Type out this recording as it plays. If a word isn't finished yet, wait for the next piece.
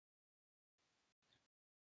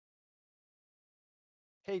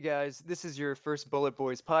Hey guys, this is your first Boehlert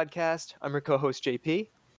Boys podcast. I'm your co-host JP.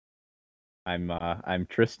 I'm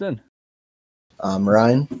Tristan.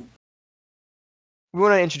 Ryan. We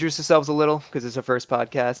want to introduce ourselves a little because it's our first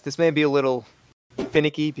podcast. This may be a little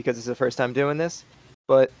finicky because it's the first time doing this,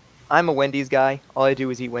 but I'm a Wendy's guy. All I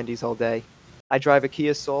do is eat Wendy's all day. I drive a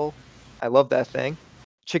Kia Soul. I love that thing.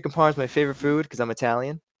 Chicken parm is my favorite food because I'm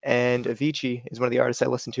Italian, and Avicii is one of the artists I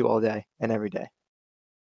listen to all day and every day.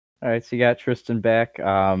 All right, so you got Tristan back.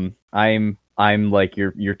 I'm like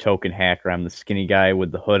your token hacker. I'm the skinny guy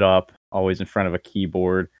with the hood up, always in front of a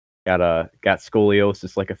keyboard. Got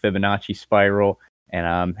scoliosis like a Fibonacci spiral, and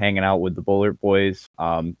I'm hanging out with the Boehlert Boys.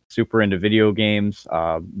 Super into video games.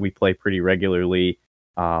 We play pretty regularly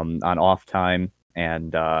on off time,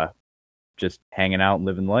 and just hanging out and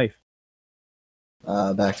living life.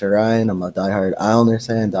 Back to Ryan. I'm a diehard Islanders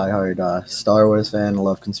fan, diehard Star Wars fan. I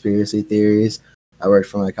love conspiracy theories. I worked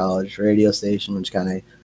for my college radio station, which kind of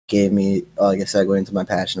gave me like a segue into my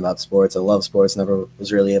passion about sports. I love sports. Never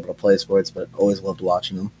was really able to play sports, but always loved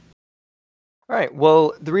watching them. All right.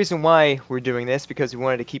 Well, the reason why we're doing this because we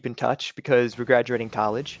wanted to keep in touch because we're graduating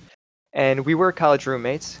college, and we were college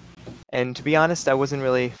roommates. And to be honest, I wasn't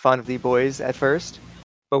really fond of the boys at first,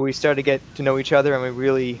 but we started to get to know each other, and we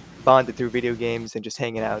really bonded through video games and just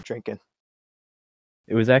hanging out, drinking.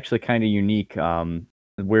 It was actually kind of unique.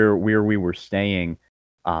 Where we were staying,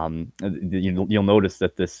 you'll notice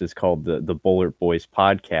that this is called the Boehlert Boys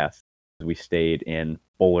podcast. We stayed in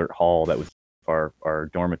Boehlert Hall, that was our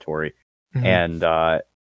dormitory, and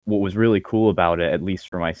what was really cool about it, at least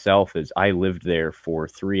for myself, is I lived there for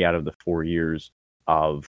 3 out of the 4 years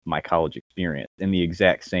of my college experience in the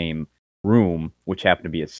exact same room, which happened to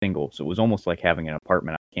be a single. So it was almost like having an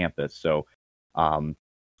apartment on campus. So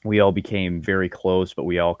we all became very close, but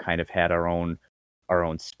we all kind of had our own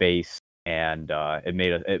space, and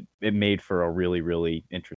it made for a really, really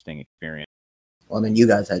interesting experience. Well, I mean, you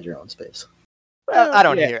guys had your own space. I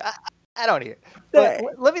don't hear. I don't hear. But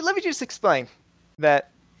let me just explain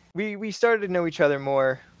that we started to know each other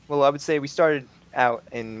more. Well, I would say we started out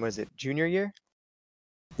in, was it junior year?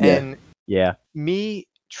 And me,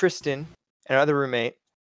 Tristan, and our other roommate,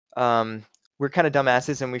 we're kind of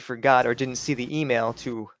dumbasses, and we forgot or didn't see the email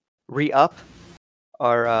to re-up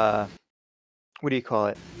our what do you call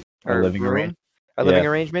it? Our living room. Our living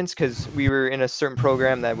arrangements, because we were in a certain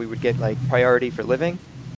program that we would get like priority for living,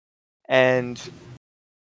 and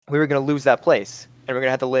we were going to lose that place, and we're going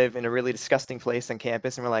to have to live in a really disgusting place on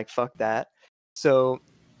campus, and we're like, fuck that. So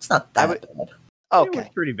it's not that bad. Okay. It was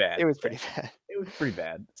pretty bad. It was pretty bad. It was pretty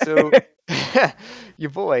bad. So your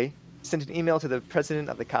boy sent an email to the president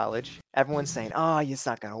of the college. Everyone's saying, "Oh, it's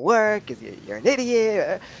not gonna work. You're an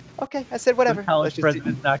idiot." Okay, I said whatever. The college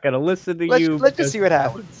president's not gonna listen to you. Let's just see what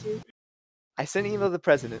happens. I sent an email to the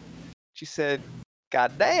president. She said,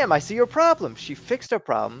 "God damn, I see your problem." She fixed our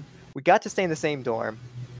problem. We got to stay in the same dorm.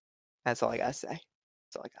 That's all I gotta say.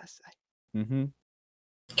 That's all I gotta say. Mm-hmm.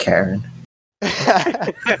 Karen.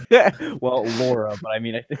 Well, Laura, but I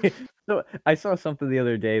mean, so I saw something the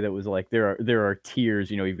other day that was like there are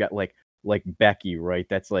tiers. You've got like Becky, right?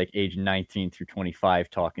 That's like age 19 through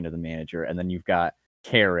 25 talking to the manager, and then you've got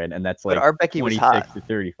Karen, and that's like our Becky 26 was hot. to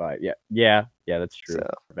 35. Yeah, that's true. So.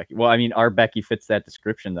 Becky. Well, I mean, our Becky fits that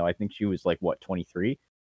description though. I think she was like what, 23?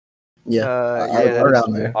 Yeah,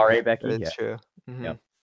 around there. RA Becky. That's true. Mm-hmm.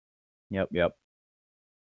 Yep.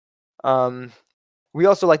 We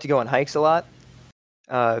also like to go on hikes a lot.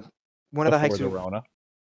 One of the hikes. Before the Rona.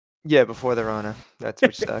 Yeah, before the Rona. That's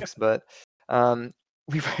which sucks. But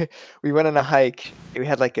we went on a hike. We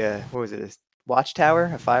had like a watchtower,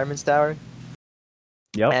 a fireman's tower.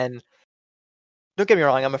 Yep. And don't get me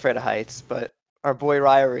wrong, I'm afraid of heights, but our boy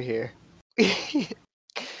Rye over here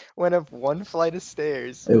went up one flight of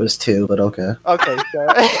stairs. It was 2, but okay. Okay, so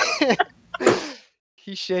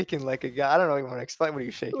he's shaking like a guy. I don't even want to explain what he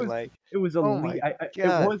was shaking like. It was Oh my God.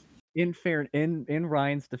 It was in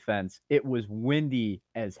Ryan's defense. It was windy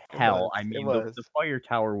as hell. I mean, the fire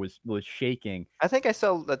tower was shaking. I think I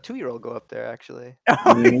saw a 2-year-old go up there actually.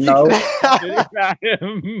 No, Got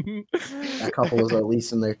him. that couple was at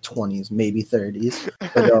least in their 20s, maybe 30s.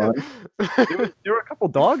 But there were a couple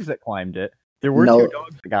dogs that climbed it. There were 2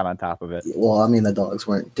 dogs that got on top of it. Well, I mean, the dogs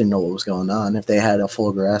didn't know what was going on. If they had a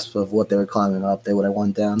full grasp of what they were climbing up, they would have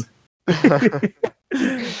went down.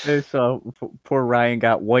 So poor Ryan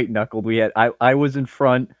got white knuckled. I was in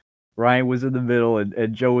front, Ryan was in the middle,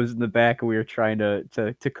 and Joe was in the back, and we were trying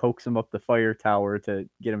to coax him up the fire tower to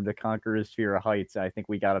get him to conquer his fear of heights. I think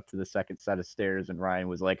we got up to the second set of stairs, and Ryan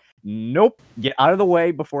was like, "Nope, get out of the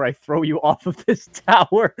way before I throw you off of this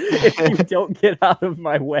tower if you don't get out of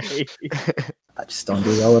my way." I just don't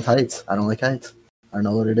do well with heights. I don't like heights. I don't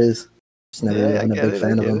know what it is. Just never really been a big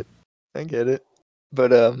fan of them. I get it.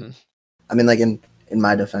 But I mean, like in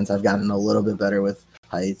my defense, I've gotten a little bit better with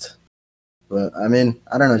heights. But I mean,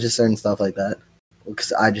 I don't know, just certain stuff like that.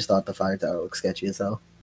 Because I just thought the fire tower looked sketchy as hell.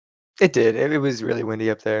 It did. It was really windy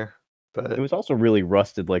up there. But it was also really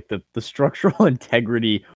rusted. Like the structural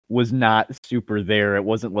integrity was not super there. It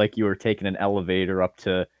wasn't like you were taking an elevator up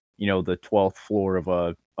to, you know, the 12th floor of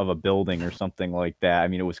a building or something like that. I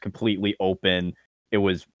mean, it was completely open. It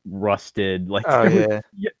was rusted. Like, oh yeah,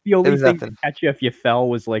 the only thing nothing. to catch you if you fell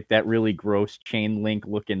was like that really gross chain link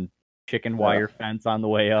looking chicken wire fence on the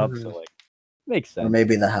way up. Mhm. So like, makes sense. Or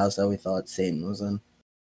maybe the house that we thought Satan was in.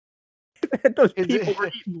 Those people were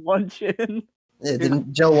eating lunch in. Yeah,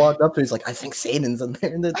 didn't Joe walk up to? He's like, I think Satan's in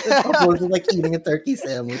there, and the couple was like eating a turkey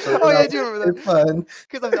sandwich. Like, oh yeah, I do remember that. It's fun.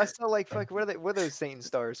 Because I saw like fuck, what are those Satan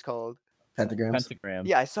stars called? Pentagrams.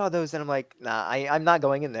 Yeah, I saw those and I'm like, nah, I'm not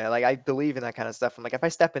going in there. Like I believe in that kind of stuff. I'm like, if I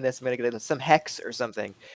step in this, I'm gonna get some hex or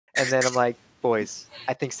something. And then I'm like, boys,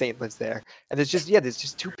 I think Satan lives there. And there's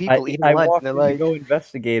just two people eating lunch, walked and they're in like, to go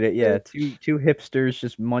investigate it. Yeah, two hipsters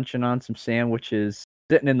just munching on some sandwiches,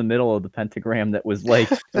 sitting in the middle of the pentagram that was like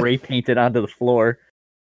spray painted onto the floor.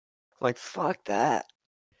 I'm like, fuck that.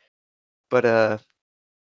 But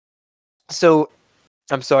so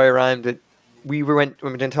I'm sorry, Ryan, but we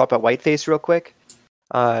didn't talk about Whiteface real quick.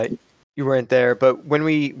 You weren't there, but when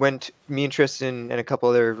we went, me and Tristan and a couple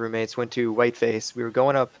other roommates went to Whiteface. We were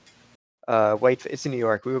going up it's in New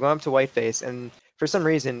York. We were going up to Whiteface, and for some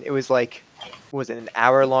reason it was like, what was it, an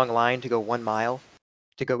hour-long line to go 1 mile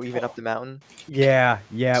to go even up the mountain? Yeah,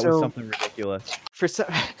 it was something ridiculous.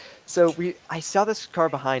 I saw this car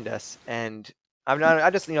behind us, and I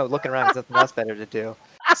just looking around because nothing else better to do.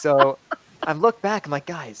 So I look back, I'm like,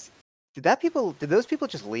 guys, did those people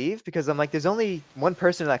just leave? Because I'm like, there's only one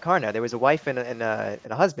person in that car now. There was a wife and a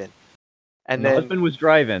husband, and then the husband was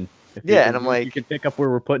driving. And I'm like, you can pick up where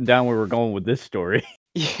we're putting down where we're going with this story.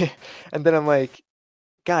 Yeah, and then I'm like,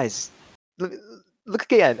 guys, look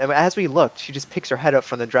again. And as we looked, she just picks her head up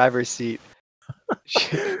from the driver's seat.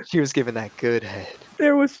 She was giving that good head.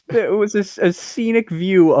 There was a scenic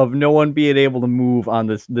view of no one being able to move on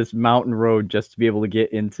this mountain road just to be able to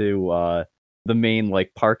get into the main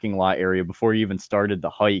like parking lot area before you even started the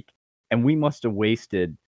hike. And we must have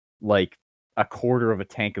wasted like a quarter of a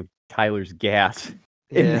tank of Tyler's gas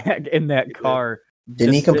in that car.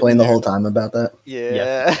 Didn't he complain the whole time about that?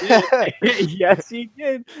 Yeah. Yes, he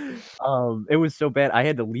did. It was so bad. I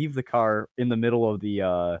had to leave the car in the middle of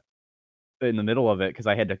it because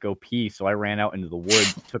I had to go pee. So I ran out into the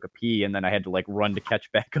woods, took a pee, and then I had to like run to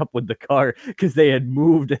catch back up with the car because they had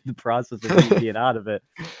moved in the process of me being out of it.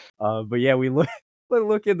 But yeah, we look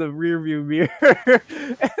in the rearview mirror,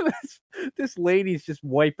 and this lady's just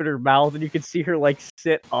wiping her mouth, and you can see her like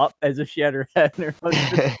sit up as if she had her head in her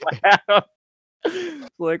husband's lap.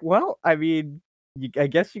 Like, well, I mean, I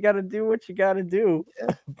guess you got to do what you got to do.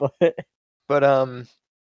 Yeah. But on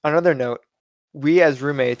another note, we as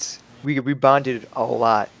roommates, we bonded a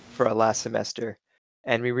lot for our last semester,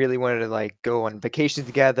 and we really wanted to like go on vacation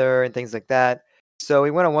together and things like that. So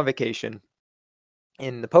we went on one vacation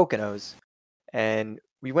in the Poconos, and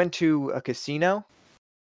we went to a casino,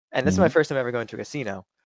 and this is my first time ever going to a casino.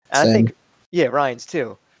 And I think, yeah, Ryan's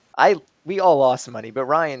too. We all lost money, but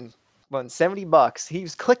Ryan won $70. He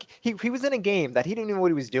was he was in a game that he didn't know what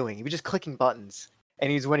he was doing. He was just clicking buttons, and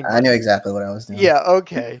he was winning money. I knew exactly what I was doing. Yeah,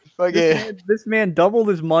 okay. This man doubled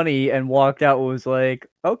his money and walked out and was like,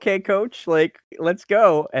 okay, coach, like, let's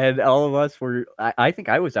go. And all of us were, I think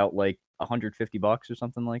I was out like $150 or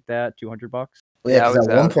something like that, $200. Well, yeah, because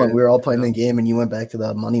at one point we were all playing the game and you went back to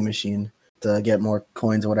the money machine to get more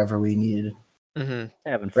coins or whatever we needed. Mm-hmm.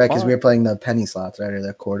 Having fun. Right, because we were playing the penny slots, right, or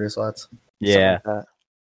the quarter slots. Yeah. Like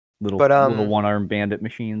little one-armed bandit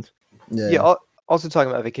machines. Yeah. Also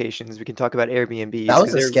talking about vacations, we can talk about Airbnbs. That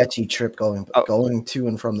was a sketchy trip going to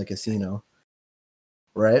and from the casino.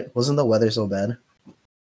 Right? Wasn't the weather so bad?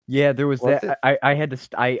 Yeah, there was that. I had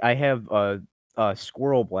to. I have a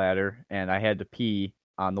squirrel bladder, and I had to pee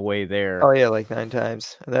on the way there. Oh yeah, like 9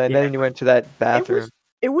 times. And then you went to that bathroom.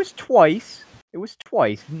 It was twice. It was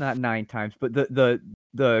twice, not 9 times. But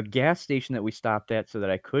the gas station that we stopped at so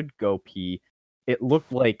that I could go pee, it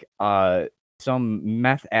looked like some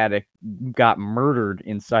meth addict got murdered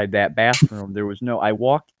inside that bathroom. I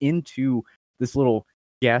walked into this little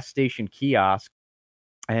gas station kiosk,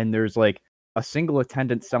 and there's like a single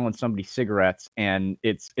attendant selling somebody cigarettes, and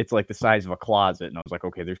it's like the size of a closet. And I was like,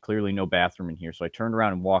 okay, there's clearly no bathroom in here. So I turned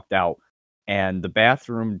around and walked out, and the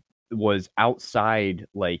bathroom was outside,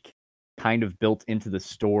 like kind of built into the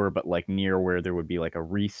store, but like near where there would be like a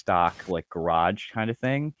restock, like garage kind of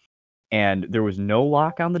thing. and there was no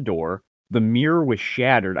lock on the door. The mirror was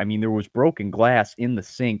shattered. I mean, there was broken glass in the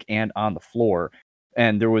sink and on the floor,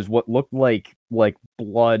 and there was what looked like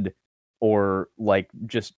blood or like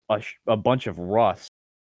just a bunch of rust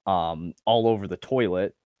all over the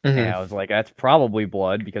toilet. And I was like, that's probably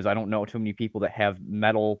blood because I don't know too many people that have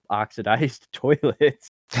metal oxidized toilets.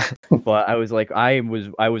 But I was like, I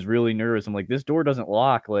was really nervous. I'm like, this door doesn't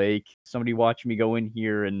lock. Like somebody watched me go in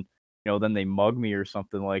here and then they mug me or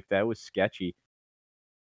something like that. It was sketchy.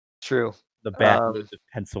 True. The backwoods of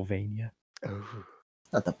Pennsylvania. Oh.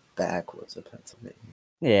 Not the backwoods of Pennsylvania.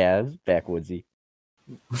 Yeah, it was backwoodsy.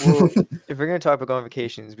 Well, if we're gonna talk about going on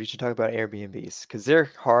vacations, we should talk about Airbnbs because they're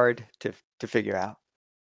hard to figure out.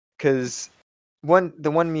 Because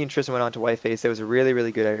the one me and Tristan went on to Whiteface, that was a really,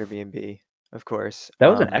 really good Airbnb, of course. That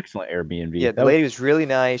was an excellent Airbnb. Yeah, the lady was really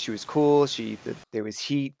nice. She was cool. There was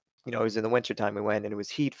heat. It was in the winter time we went, and it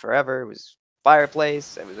was heat forever. It was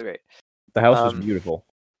fireplace. It was great. The house was beautiful.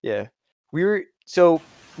 Yeah,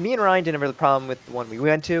 me and Ryan didn't have a problem with the one we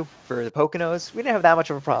went to for the Poconos. We didn't have that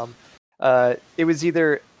much of a problem. It was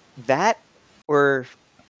either that or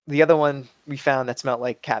the other one we found that smelled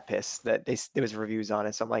like cat piss. There was reviews on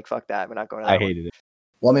it, so I'm like, fuck that. We're not going to that I hated it.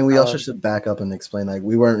 Well, I mean, we also should back up and explain, like,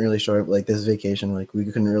 we weren't really sure, like, this vacation, like, we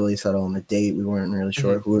couldn't really settle on a date. We weren't really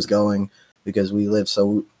sure who was going because we lived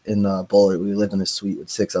in Boehlert, we lived in a suite with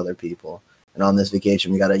 6 other people. And on this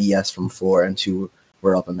vacation, we got a yes from 4 and 2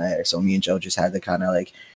 were up in the air. So me and Joe just had to kind of,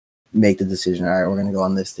 like, make the decision, all right, we're going to go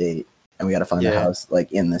on this date. And we got to find a house,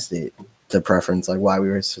 like, in this date. The preference, like, why we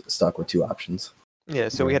were stuck with 2 options. Yeah,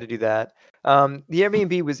 so we had to do that. The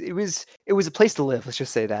Airbnb was a place to live. Let's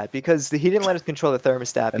just say that because he didn't let us control the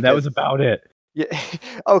thermostat. And that was about it. Yeah,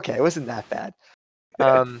 okay, it wasn't that bad.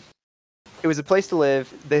 It was a place to live.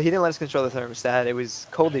 He didn't let us control the thermostat. It was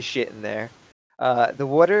cold as shit in there. The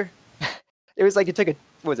water, it was like you took a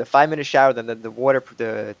 5-minute shower, then the water,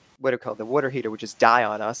 the water heater would just die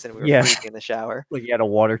on us, and we were freezing in the shower. Like you had a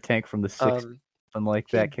water tank from the 60s. Something like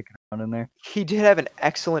that kicking around in there. He did have an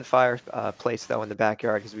excellent fireplace though in the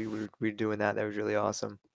backyard because we were doing that. That was really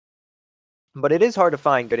awesome. But it is hard to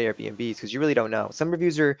find good Airbnbs because you really don't know. Some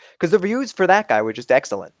reviews because the reviews for that guy were just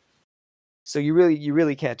excellent. So you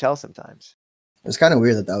really can't tell sometimes. It's kind of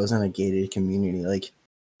weird that was in a gated community. Like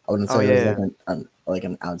I wouldn't say it was like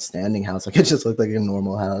an outstanding house. Like it just looked like a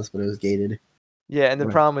normal house, but it was gated. Yeah, and the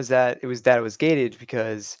problem was that it was gated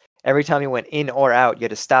because every time you went in or out, you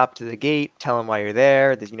had to stop to the gate, tell them why you're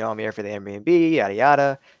there. That I'm here for the Airbnb, yada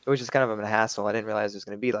yada. It was just kind of a hassle. I didn't realize it was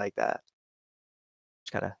going to be like that.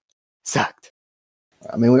 Which kind of sucked.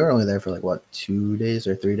 I mean, we were only there for like what 2 days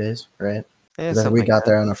or 3 days, right? Yeah, then we got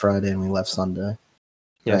there on a Friday and we left Sunday.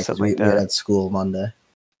 Yeah, because we had school Monday.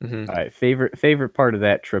 Mm-hmm. All right, favorite part of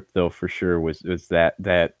that trip though for sure was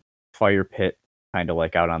that fire pit kind of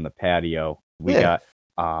like out on the patio. We got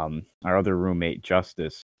our other roommate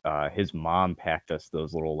Justice. His mom packed us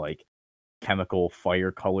those little like chemical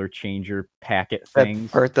fire color changer packet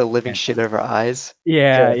things. That burnt the living shit out of our eyes.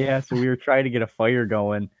 Yeah. So we were trying to get a fire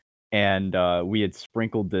going, and we had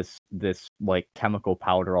sprinkled this like chemical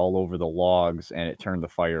powder all over the logs, and it turned the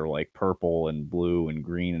fire like purple and blue and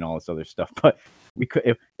green and all this other stuff. But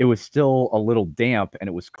it was still a little damp and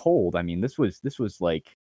it was cold. I mean, this was like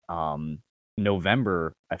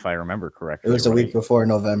November, if I remember correctly. It was a week before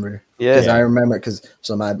November. Yeah, because I remember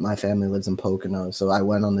so my family lives in Pocono, so I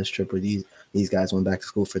went on this trip with these guys. Went back to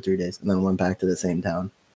school for 3 days and then went back to the same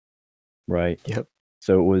town. Right. Yep.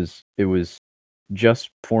 So it was just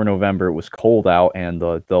before November. It was cold out, and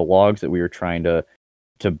the logs that we were trying to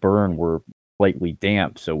burn were slightly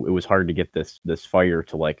damp, so it was hard to get this fire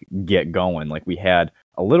to like get going. Like we had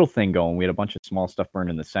a little thing going. We had a bunch of small stuff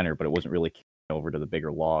burned in the center, but it wasn't really over to the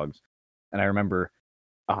bigger logs. And I remember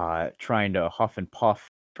trying to huff and puff,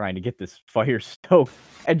 trying to get this fire stoked,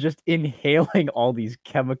 and just inhaling all these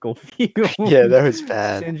chemical fumes. Yeah, that was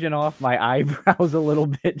bad. Singeing off my eyebrows a little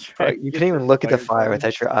bit. You can't even look at the fire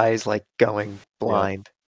without your eyes like going blind.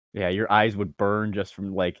 Yeah, your eyes would burn just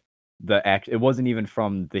from like it wasn't even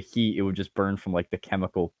from the heat. It would just burn from like the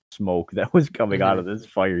chemical smoke that was coming out of this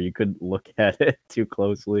fire. You couldn't look at it too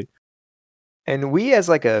closely. And we as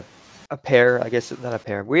like a pair, I guess not a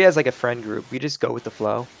pair. We as like a friend group, we just go with the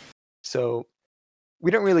flow. So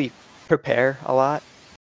we don't really prepare a lot.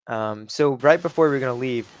 So right before we were gonna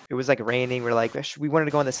leave, it was like raining. We're like, we wanted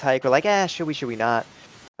to go on this hike. We're like, should we not?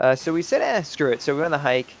 So we said, screw it. So we went on the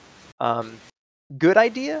hike. Good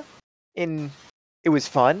idea. It was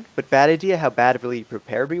fun, but bad idea how badly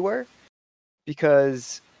prepared we were,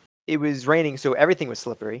 because it was raining, so everything was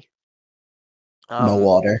slippery. No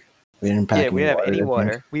water. We didn't pack. Yeah, we didn't have any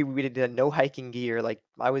water. We did no hiking gear. Like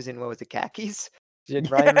I was in khakis.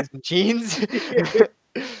 Ryan was in jeans.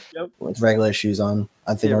 Yep. With regular shoes on.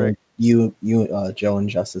 I think Yeah, only Joe and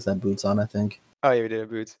Justice had boots on, I think. Oh yeah, we did have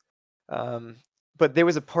boots. But there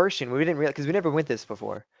was a portion where we didn't realize because we never went this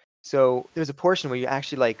before. So there was a portion where you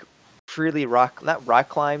actually like freely not rock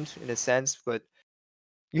climbed in a sense, but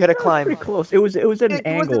you had to climb. Pretty close. It was at an It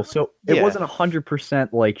angle, wasn't- so it yeah. wasn't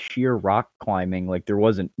 100% like sheer rock climbing. Like there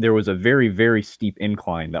was a very, very steep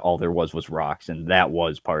incline that all there was rocks, and that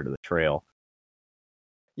was part of the trail.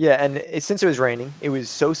 Yeah, and since it was raining, it was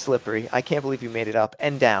so slippery. I can't believe we made it up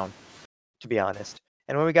and down, to be honest.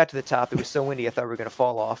 And when we got to the top, it was so windy, I thought we were gonna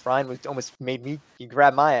fall off. Ryan was almost made me. He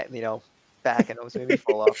grabbed my back and almost made me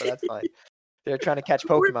fall off, but that's fine. They're trying to catch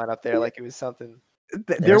Pokemon up there like it was something.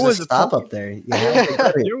 There was a stop up there.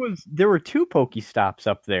 Yeah, there were 2 Pokestops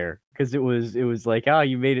up there because it was like, oh,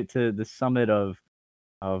 you made it to the summit of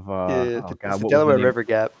the what was the Delaware name? River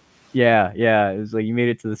Gap. Yeah, it was like you made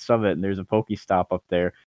it to the summit and there's a Pokestop up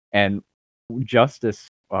there. And Justice,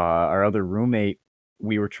 our other roommate,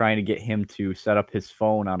 we were trying to get him to set up his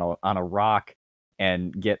phone on a rock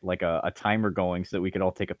and get like a timer going so that we could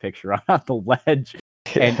all take a picture on the ledge.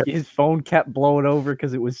 And his phone kept blowing over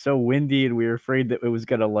because it was so windy and we were afraid that it was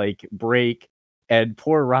gonna like break. And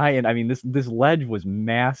poor Ryan, I mean, this ledge was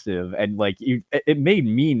massive and like it made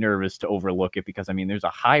me nervous to overlook it because I mean there's a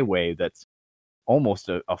highway that's almost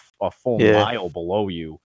a full mile below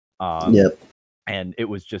you. Yep. And it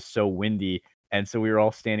was just so windy. And so we were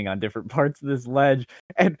all standing on different parts of this ledge,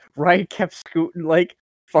 and Ryan kept scooting like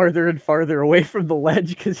farther and farther away from the ledge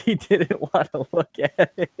because he didn't want to look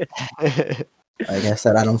at it. Like I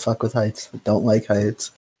said, I don't fuck with heights. I don't like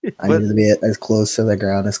heights. I need to be as close to the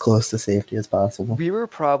ground, as close to safety as possible. We were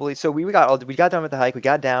probably we got done with the hike. We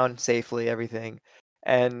got down safely, everything,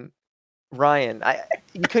 and Ryan,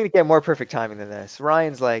 you couldn't get more perfect timing than this.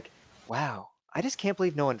 Ryan's like, "Wow, I just can't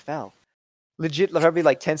believe no one fell." Legit, probably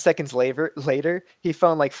like 10 seconds later, he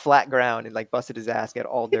found like flat ground and like busted his ass, get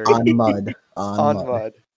all dirty on mud. on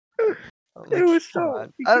mud. It was so.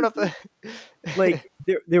 I don't know if like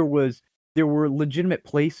there were legitimate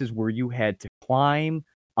places where you had to climb.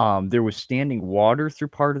 There was standing water through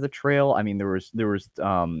part of the trail. I mean, there was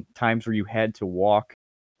times where you had to walk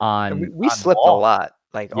on. We slipped a lot,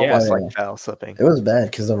 like almost Yeah. like fell slipping. It was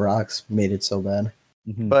bad because the rocks made it so bad.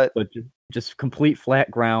 But just complete flat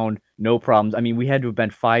ground, no problems. I mean, we had to have been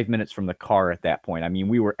 5 minutes from the car at that point. I mean,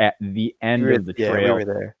 we were at the end of the trail. We were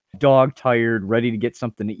there. Dog tired, ready to get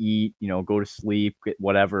something to eat, go to sleep, get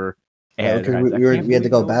whatever. Yeah, And because we had to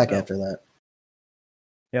go back after that.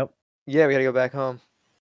 Yep. Yeah, we had to go back home.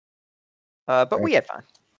 But we had fun.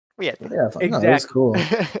 Yeah, exactly. No, it was cool.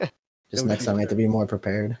 Just next time we have to be more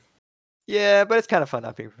prepared. Yeah, but it's kind of fun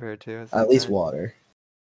not being prepared too. At least water.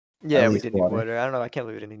 Yeah, we did need water. I don't know. I can't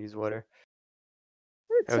believe we didn't use water.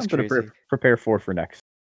 That was something to prepare for next.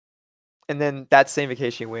 And then that same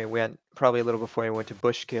vacation we went probably a little before we went to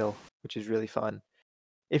Bushkill, which is really fun.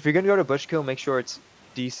 If you're gonna go to Bushkill, make sure it's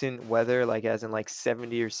decent weather, like as in like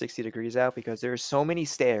 70 or 60 degrees out, because there are so many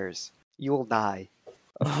stairs. You will die.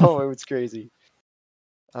 Oh, it was crazy.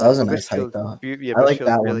 That was a nice hike, though. Yeah, I like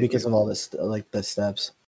that one really because of all this, like the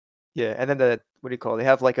steps. Yeah, and then what do you call it? They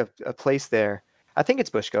have like a place there. I think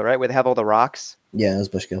it's Bushkill, right? Where they have all the rocks. Yeah, it was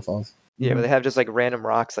Bushkill Falls. Yeah, but they have just like random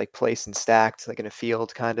rocks like placed and stacked like in a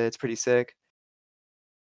field kind of. It's pretty sick.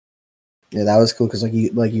 Yeah, that was cool because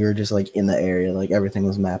you were just like in the area, like everything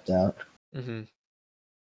was mapped out. Mm-hmm.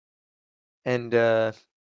 And I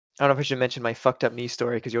don't know if I should mention my fucked up knee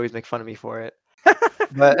story because you always make fun of me for it.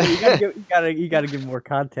 But you gotta give more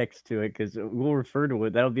context to it because we'll refer to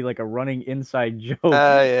it. That'll be like a running inside joke.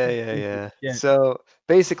 Yeah. So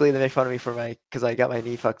basically, they make fun of me because I got my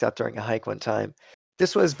knee fucked up during a hike one time.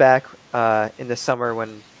 This was back in the summer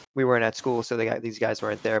when we weren't at school, so these guys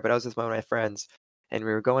weren't there. But I was with one of my friends, and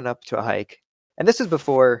we were going up to a hike. And this was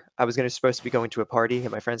before I was supposed to be going to a party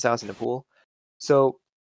at my friend's house in the pool. So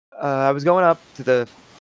I was going up to the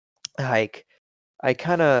hike. I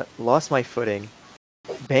kind of lost my footing,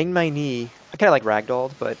 banged my knee. I kind of like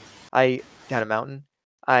ragdolled, but down a mountain.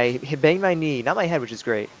 I banged my knee, not my head, which is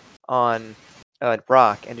great, on a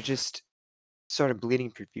rock, and it just started bleeding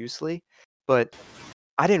profusely. But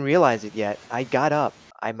I didn't realize it yet. I got up.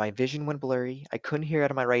 My vision went blurry. I couldn't hear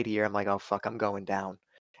out of my right ear. I'm like, oh fuck, I'm going down.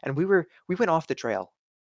 And we went off the trail,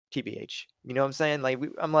 TBH. You know what I'm saying? Like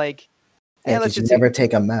I'm like, yeah, let's just never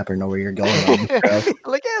take a map or know where you're going on the trail.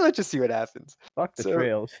 Like, yeah, let's just see what happens. Fuck the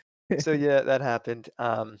trails. So yeah, that happened.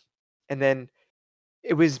 And then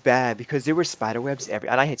it was bad because there were spider webs and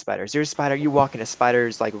I hate spiders. There's you walk into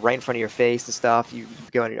spiders like right in front of your face and stuff. You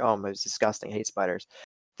go in, oh, it was disgusting. I hate spiders.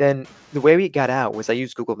 Then the way we got out was I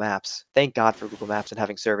used Google Maps. Thank God for Google Maps and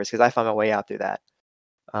having service because I found my way out through that.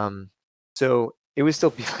 So it was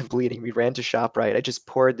still bleeding. We ran to ShopRite. I just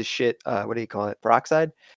poured the shit. What do you call it?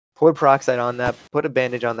 Peroxide. Poured peroxide on that. Put a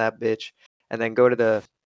bandage on that bitch, and then go to the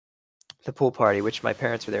pool party, which my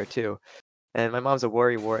parents were there too. And my mom's a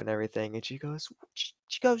worrywart and everything. And she goes,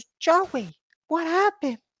 Joey, what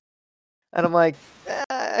happened? And I'm like,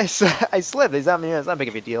 I slipped. It's not big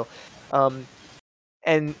of a deal.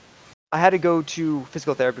 And I had to go to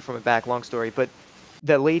physical therapy for my back. Long story, but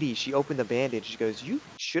the lady, she opened the bandage. She goes, "You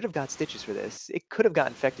should have got stitches for this. It could have got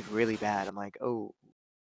infected really bad." I'm like, "Oh,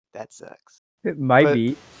 that sucks." It might But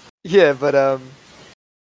be. yeah, but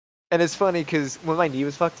and it's funny because when my knee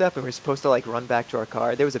was fucked up and we were supposed to like run back to our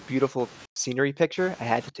car, there was a beautiful scenery picture I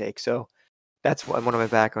had to take. So that's one of my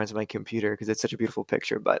backgrounds on my computer because it's such a beautiful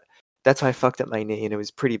picture. But that's why I fucked up my knee, and it was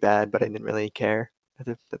pretty bad. But I didn't really care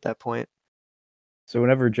at that point. So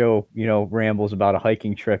whenever Joe, rambles about a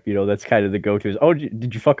hiking trip, that's kind of the go-to is, oh,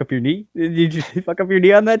 did you fuck up your knee? Did you fuck up your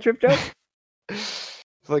knee on that trip, Joe?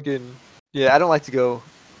 Fucking yeah, I don't like to go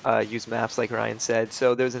use maps like Ryan said.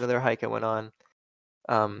 So there's another hike I went on.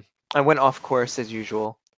 I went off course as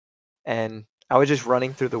usual, and I was just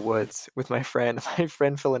running through the woods with my friend. My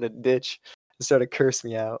friend fell in a ditch and started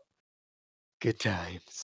cursing me out. Good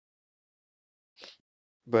times.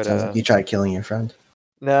 But Sounds like you tried killing your friend.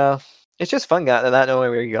 no, it's just fun not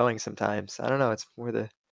knowing where you're going sometimes. I don't know. It's more the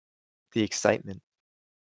excitement.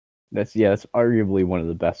 That's arguably one of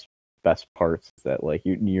the best parts is that like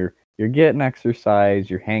you're getting exercise,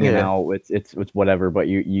 you're hanging Yeah. out, it's whatever, but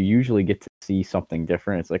you usually get to see something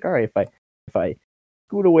different. It's like, all right, if I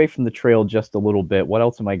scoot away from the trail just a little bit, what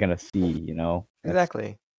else am I gonna see? That's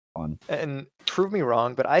Exactly. fun. And prove me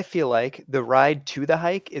wrong, but I feel like the ride to the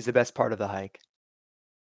hike is the best part of the hike.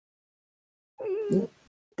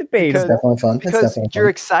 Debate. It's definitely fun. Because you're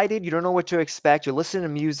excited, you don't know what to expect. You're listening to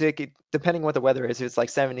music, depending what the weather is. If it's like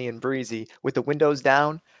 70 and breezy with the windows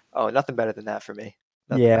down, oh, nothing better than that for me.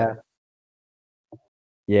 Nothing better.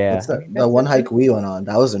 Yeah. What's the one hike we went on?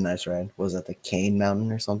 That was a nice ride. Was that the Cane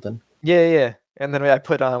Mountain or something? Yeah. And then I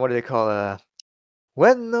put on, what do they call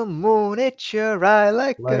when the moon hits your eye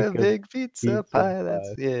like a big pizza pie.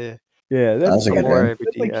 That's Yeah, That's a good one.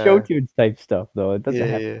 It's like show tunes type stuff, though. It doesn't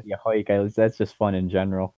have Yeah. to be a hike. That's just fun in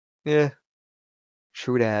general. Yeah.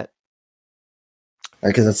 True that.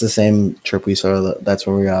 Because that's the same trip we saw. That's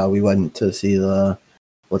where we went to see the,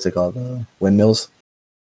 what's it called? The windmills.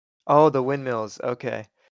 Oh, the windmills. Okay.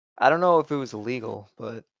 I don't know if it was illegal,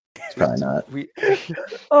 but Probably not.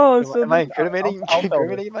 Oh, so am I incriminating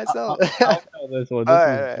myself? I'll tell this one. All This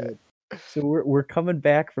right. is good. So we're coming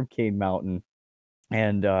back from Cane Mountain,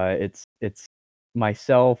 and it's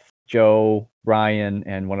myself, Joe, Ryan,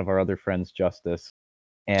 and one of our other friends, Justice.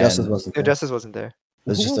 And Justice wasn't there. Justice wasn't there. It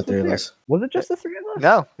was just the three of us. Was it just the three of us?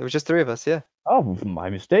 No, it was just three of us. Yeah. Oh, my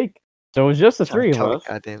mistake. So it was just the three of us.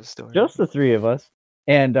 Goddamn story. Just the three of us.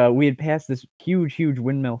 And we had passed this huge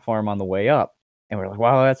windmill farm on the way up. And we're like,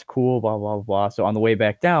 wow, that's cool, blah, blah, blah. So on the way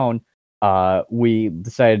back down, we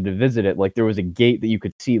decided to visit it. Like there was a gate that you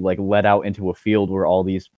could see like led out into a field where all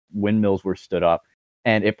these windmills were stood up.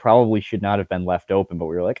 And it probably should not have been left open, but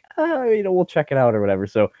we were like, we'll check it out or whatever.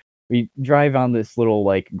 So we drive on this little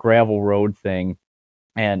like gravel road thing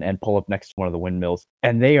and pull up next to one of the windmills.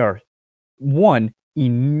 And they are, one,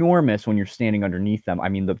 enormous when you're standing underneath them. I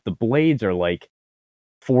mean, the blades are like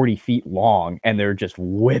 40 feet long and they're just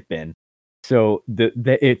whipping. So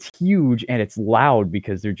it's huge and it's loud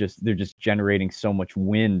because they're just generating so much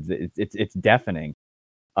wind that it's deafening.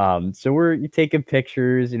 So we're taking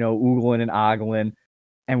pictures, oogling and ogling,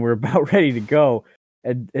 and we're about ready to go.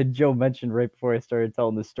 And Joe mentioned right before I started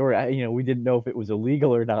telling the story, we didn't know if it was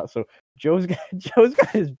illegal or not. So Joe's got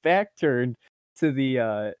his back turned to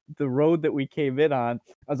the road that we came in on.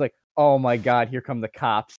 I was like, oh my God, here come the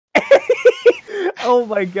cops. Oh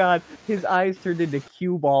my God, his eyes turned into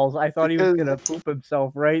cue balls. I thought he was gonna poop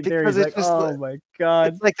himself right there. He's like, oh my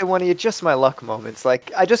God. It's like the one of your just my luck moments.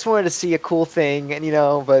 Like I just wanted to see a cool thing, and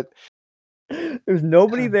but there's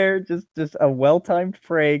nobody there, just a well-timed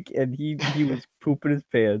prank, and he was pooping his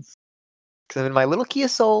pants. Because I'm in my little Kia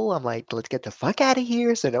Soul, I'm like, let's get the fuck out of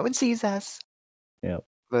here so no one sees us. Yeah.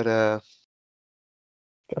 But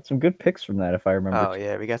got some good pics from that, if I remember. Oh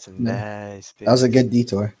yeah, we got some nice pics. That was a good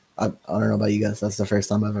detour. I don't know about you guys. That's the first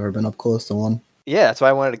time I've ever been up close to one. Yeah, that's why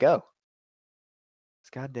I wanted to go.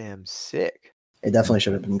 It's goddamn sick. It definitely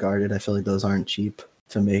should have been guarded. I feel like those aren't cheap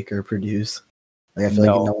to make or produce. Like I feel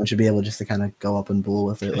like no one should be able just to kind of go up and bull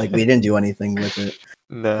with it. Like we didn't do anything with it.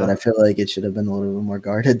 No. But I feel like it should have been a little bit more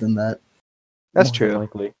guarded than that. That's true.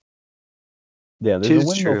 Likely. Yeah, there's a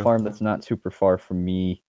windmill farm that's not super far from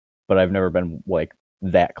me, but I've never been like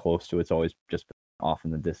that close to it. It's always just been off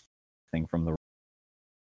in the distance thing from the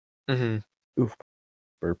Mm-hmm. Oof,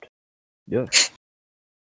 burped. Yeah.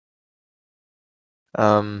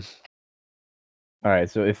 Um. All right,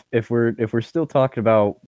 so if we're still talking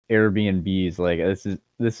about Airbnbs, like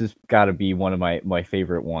this is got to be one of my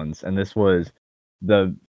favorite ones, and this was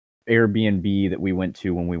the Airbnb that we went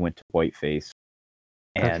to when we went to Whiteface,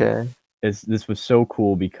 and Okay. this was so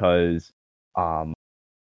cool because um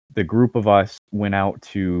the group of us went out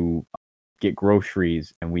to get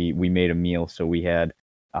groceries and we made a meal, so we had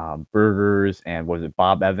burgers and was it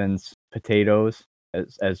Bob Evans potatoes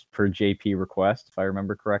as per JP request, if I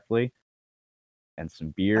remember correctly, and some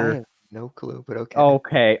I beer. have no clue, but okay.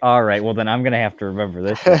 Okay, all right. Well, then I'm gonna have to remember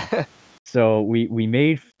this one. So we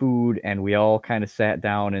made food and we all kind of sat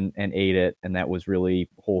down and ate it, and that was really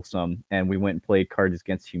wholesome. And we went and played Cards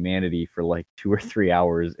Against Humanity for like 2 or 3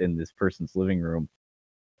 hours in this person's living room.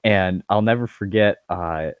 And I'll never forget,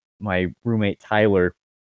 my roommate Tyler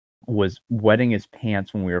was wetting his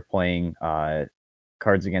pants when we were playing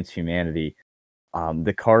Cards Against Humanity.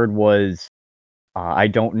 The card was I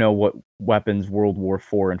don't know what weapons World War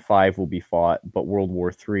IV and V will be fought, but World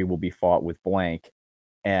War III will be fought with blank.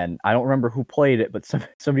 And I don't remember who played it, but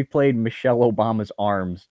somebody played Michelle Obama's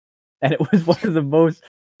arms, and it was one of the most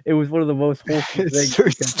wholesome It's things so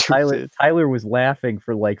because stupid. Tyler was laughing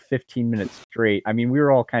for like 15 minutes straight. I mean, we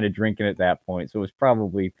were all kind of drinking at that point, so it was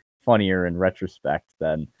probably funnier in retrospect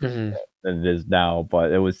Mm-hmm. than it is now. But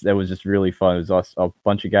that was just really fun. It was us, a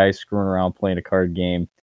bunch of guys screwing around playing a card game,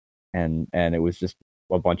 and it was just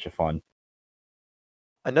a bunch of fun.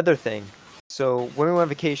 Another thing. So when we went on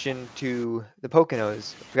vacation to the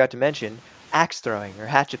Poconos, I forgot to mention axe throwing or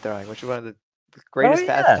hatchet throwing, which is one of the greatest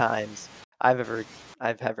Yeah. pastimes I've ever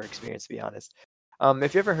experienced, to be honest.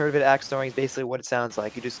 If you ever heard of it, axe throwing is basically what it sounds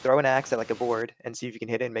like. You just throw an axe at like a board and see if you can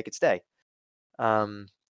hit it and make it stay. Um,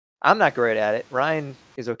 I'm not great at it. Ryan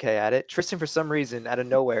is okay at it. Tristan, for some reason, out of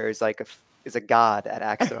nowhere, is like is a god at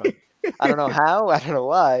axe throwing. I don't know how. I don't know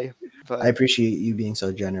why. I But appreciate you being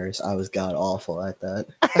so generous. I was god awful at that.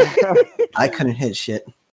 I couldn't hit shit.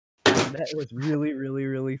 That was really, really,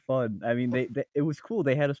 really fun. I mean, they it was cool.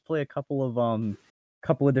 They had us play a couple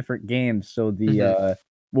of different games. So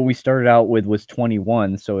what we started out with was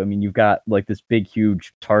 21. So I mean, you've got like this big,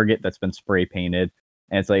 huge target that's been spray painted,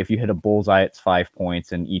 and it's like if you hit a bullseye, it's 5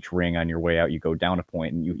 points, and each ring on your way out, you go down a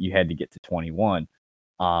point, and you had to get to 21.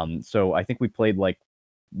 So I think we played like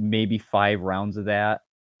maybe 5 rounds of that,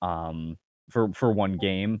 for one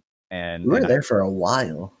game, We were there for a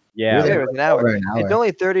while. yeah, We were yeah, there it was for an hour. over an It's hour.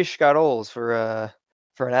 only 30 scarols for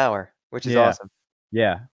an hour, which is Yeah. awesome.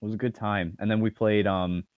 Yeah, it was a good time. And then we played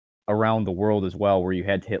Around the World as well, where you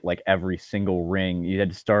had to hit like every single ring. You had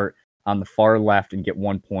to start on the far left and get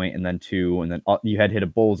 1 point, and then 2, and then you had to hit a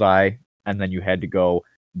bullseye, and then you had to go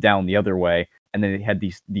down the other way. And then it had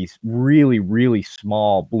these really, really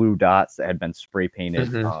small blue dots that had been spray painted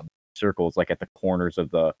Mhm. circles like at the corners of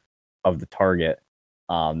the target.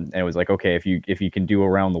 And it was like, okay, if you can do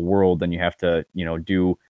Around the World, then you have to,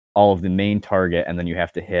 do all of the main target, and then you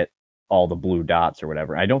have to hit all the blue dots or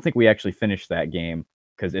whatever. I don't think we actually finished that game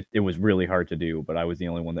because it was really hard to do, but I was the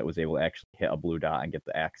only one that was able to actually hit a blue dot and get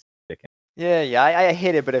the axe sticking. Yeah. I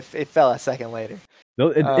hit it, but it fell a second later.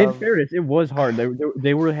 Though in Um, fairness, it was hard. They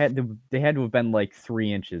had to have been like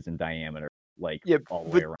 3 inches in diameter, like yeah, all the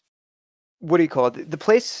way but around. what do you call it? The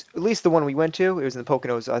place, at least the one we went to, it was in the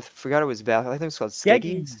Poconos. I forgot what it was about. I think it was called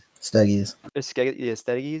Skeggies. Steggies. Or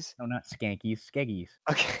Steggies. No, not skankies, skeggies.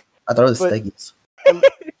 Okay, I thought it was but Steggies.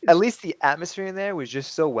 at least the atmosphere in there was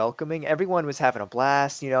just so welcoming. Everyone was having a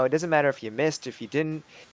blast. It doesn't matter if you missed, if you didn't.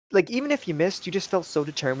 Like, even if you missed, you just felt so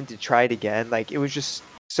determined to try it again. Like, it was just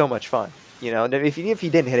so much fun. And if you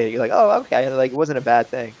didn't hit it, you're like, oh, okay. Like, it wasn't a bad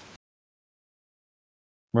thing.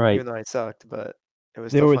 Right. Even though I sucked, but it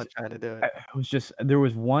was There still was fun trying to do it. it was just there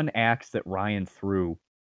was one axe that Ryan threw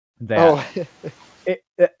that Oh,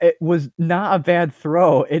 it was not a bad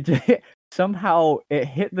throw. Somehow it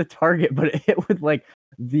hit the target, but it hit with like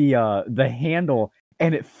the handle,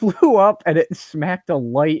 and it flew up and it smacked a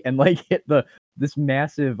light and like hit this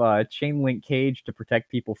massive chain link cage to protect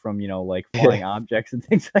people from like flying objects and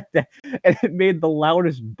things like that. And it made the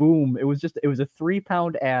loudest boom. It was a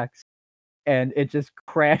 3-pound axe, and it just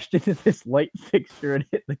crashed into this light fixture and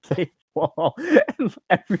hit the cage wall. And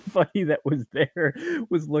everybody that was there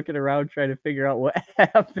was looking around trying to figure out what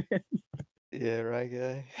happened. yeah, right,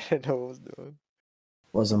 guy. I know what I was doing.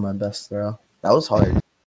 Wasn't my best throw. That was hard.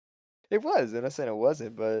 It was. I'm not saying it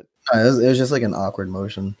wasn't, but It was just like an awkward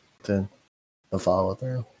motion to the follow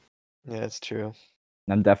through. yeah, it's true.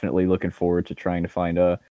 I'm definitely looking forward to trying to find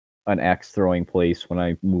an axe throwing place when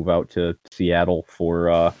I move out to Seattle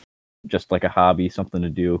for just like a hobby, something to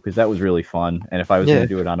do, because that was really fun. And if I was Yeah. going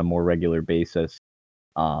to do it on a more regular basis,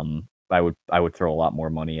 I would throw a lot more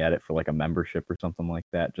money at it for like a membership or something like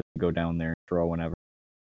that, just to go down there and throw whenever.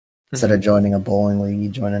 Instead of joining a bowling league, you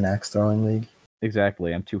join an axe throwing league.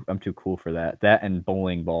 Exactly. I'm too cool for that. That and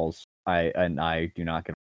bowling balls. I do not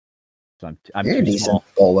get. So I'm You're too a decent small.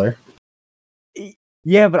 bowler.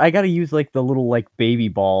 Yeah, but I got to use like the little like baby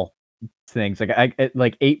ball things. Like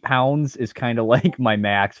like 8 pounds is kind of like my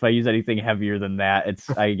max. If I use anything heavier than that, it's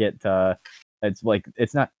like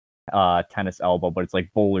it's not tennis elbow, but it's like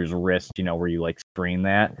bowler's wrist. Where you like strain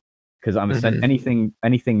that. Because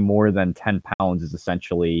anything more than 10 pounds is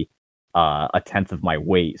essentially a tenth of my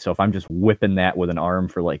weight. So if I'm just whipping that with an arm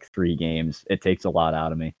for like 3 games, it takes a lot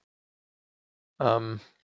out of me.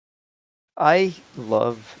 I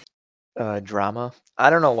love drama. I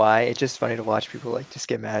don't know why. It's just funny to watch people like just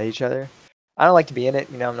get mad at each other. I don't like to be in it.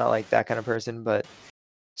 I'm not like that kind of person. But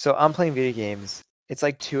so I'm playing video games. It's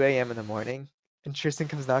like 2 a.m. in the morning, and Tristan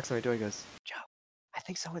comes knocks on my door. He goes, "Joe, I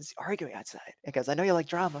think someone's arguing outside." He goes, "I know you like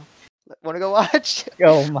drama. Want to go watch?"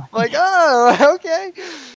 Oh my! I'm like, "Oh, okay."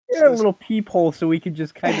 You're a little peephole, so we could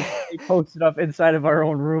just kind of stay posted up inside of our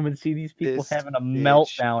own room and see these people This having a bitch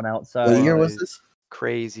meltdown outside. What year was this?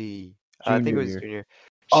 Crazy. I think it Junior was year. junior.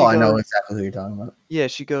 Oh, She I know goes, exactly who you're talking about. yeah,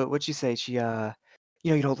 what'd she say?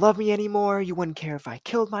 You don't love me anymore. You wouldn't care if I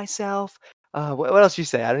killed myself. What else she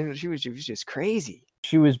say? I don't know. She was just crazy.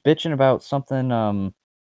 She was bitching about something,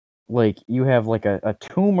 like you have like a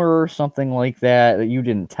tumor or something like that you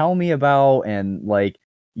didn't tell me about, and like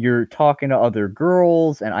you're talking to other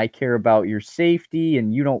girls, and I care about your safety,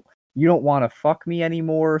 and you don't want to fuck me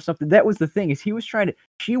anymore or something. That was the thing, is she was drunk.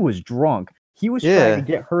 He was trying to Yeah.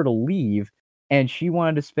 get her to leave, and she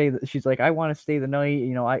wanted to stay. She's like, I want to stay the night.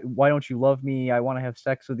 Why don't you love me? I want to have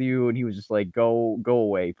sex with you. And he was just like, go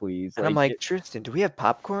away, please. And I'm Like, like, Tristan, do we have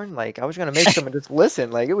popcorn? Like, I was gonna make some and just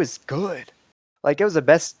listen. Like, it was good. Like, it was the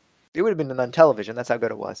best. It would have been on television. That's how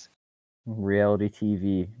good it was. reality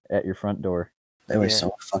TV at your front door. They were Yeah.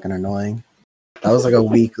 so fucking annoying. That was like a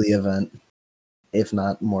weekly event, if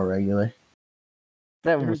not more regular.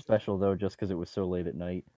 That one was special though, just because it was so late at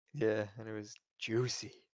night. Yeah, and it was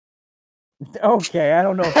juicy. Okay, I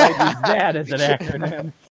don't know if I'd use that as an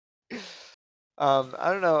acronym.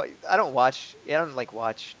 I don't know. I don't watch. I don't like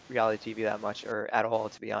watch reality TV that much, or at all,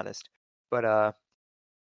 to be honest. But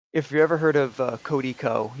if you ever heard of Cody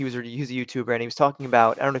Ko, he's a YouTuber, and he was talking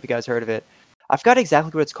about. I don't know if you guys heard of it. I forgot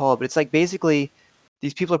exactly what it's called, but it's like basically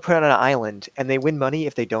these people are put on an island, and they win money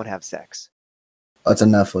if they don't have sex. Oh, it's a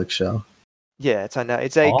Netflix show. Yeah, it's on.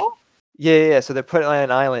 It's like Oh? yeah. So they're put on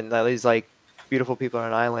an island. These like beautiful people on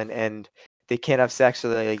an island, and they can't have sex, so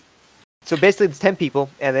they. So basically, it's 10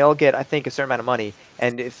 people, and they all get, I think, a certain amount of money.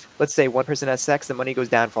 And if, let's say, one person has sex, the money goes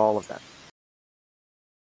down for all of them.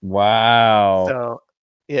 Wow. So,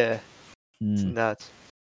 yeah, it's Hmm. nuts.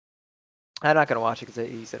 I'm not gonna watch it because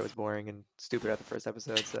he said it was boring and stupid at the first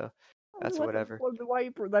episode. So that's whatever. Why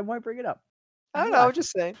bring it up? I don't know. I'm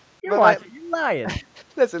just saying. You're But watching. You're lying.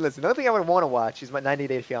 listen. The only thing I would want to watch is my 90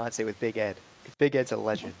 Day Fiance with Big Ed. 'Cause Big Ed's a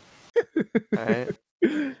legend. All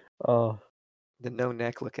right, Oh. the no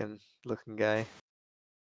neck looking guy. He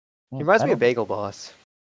Well, reminds I me of don't- Bagel Boss.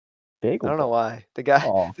 Bagel. I don't know why. The guy,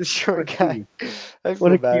 Aw, the short what a guy. I What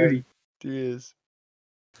feel a bad. cutie. He is.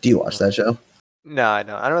 Do you watch that show? No, I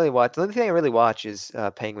don't. I don't really watch. The only thing I really watch is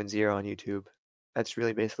Penguin Zero on YouTube. That's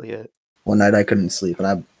really basically it. One night I couldn't sleep and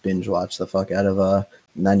I binge watched the fuck out of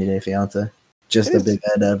 90 Day Fiance. Just It the is- Big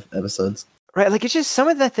Ed episodes. Right, like it's just some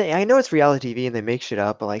of that thing. I know it's reality TV and they make shit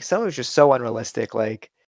up, but like some of it's just so unrealistic. Like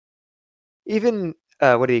even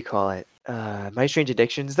what do you call it? My Strange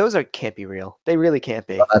Addictions. Those can't be real. They really can't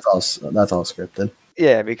be. That's all scripted.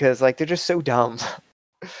 Yeah, because like they're just so dumb.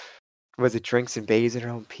 Was it drinks and bathes in her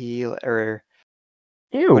own pee, or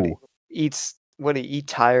what Ew. he eat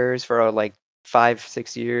tires for like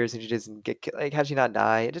 5-6 years and she doesn't get like, how does she not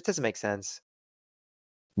die? It just doesn't make sense.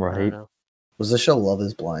 I don't Right. know. Was the show Love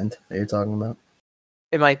is Blind that you're talking about?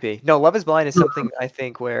 It might be. No, Love is Blind is something I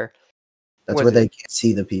think where That's Was where it? they can't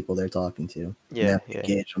see the people they're talking to. They Yeah, have to yeah.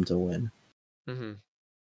 engage them to win. hmm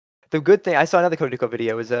The good thing I saw another Codiko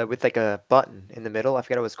video was with like a button in the middle. I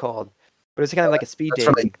forget what it was called, but it's kind of like a speed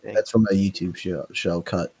dating thing. That's from a YouTube show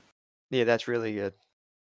cut. Yeah, that's really good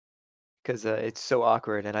because it's so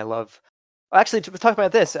awkward, and I love. Actually, to talk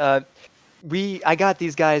about this, I got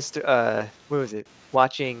these guys to what was it?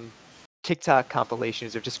 Watching TikTok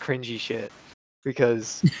compilations of just cringy shit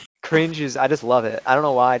because cringe is. I just love it. I don't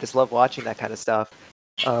know why. I just love watching that kind of stuff.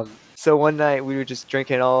 So one night we were just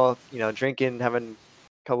drinking, having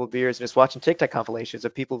a couple of beers, and just watching TikTok compilations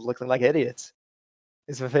of people looking like idiots.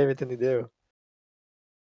 It's my favorite thing to do.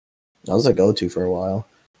 That was a go-to for a while.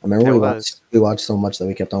 I remember It we was. watched so much that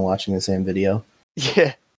we kept on watching the same video.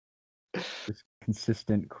 Yeah. Just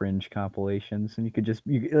consistent cringe compilations, and you could just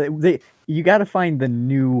you got to find the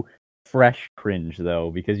new fresh cringe though,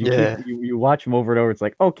 because Yeah. you watch them over and over. It's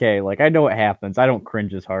like, okay, like I know what happens. I don't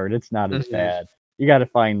cringe as hard. It's not as bad. You got to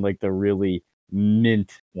find like the really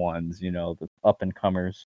mint ones, the up and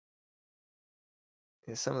comers.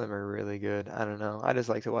 Yeah, some of them are really good. I don't know. I just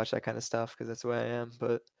like to watch that kind of stuff because that's the way I am.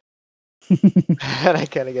 But and I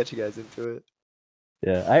kind of get you guys into it.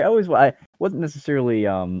 Yeah, I wasn't necessarily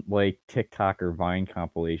like TikTok or Vine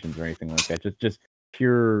compilations or anything like that. Just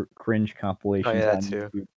pure cringe compilations that on too.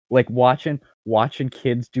 YouTube. Like watching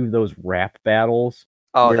kids do those rap battles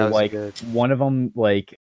Oh, where that was like good. one of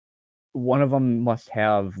them must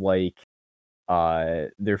have like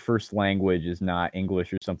their first language is not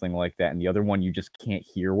English or something like that, and the other one you just can't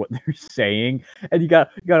hear what they're saying, and you got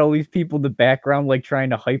all these people in the background like trying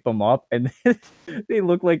to hype them up, and they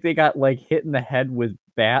look like they got like hit in the head with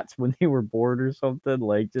bats when they were bored or something.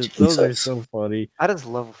 Like, just those are so funny. I just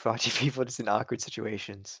love watching people just in awkward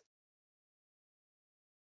situations.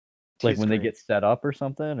 Like when they get set up or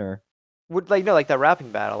something, or would like that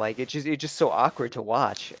rapping battle. Like it's just so awkward to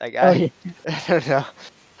watch. Like yeah. I don't know.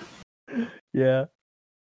 Yeah.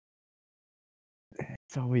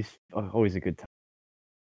 It's always a good time.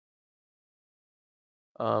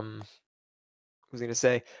 I was gonna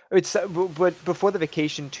say it's but before the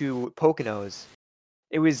vacation to Poconos,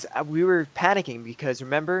 it was we were panicking because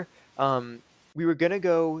remember we were gonna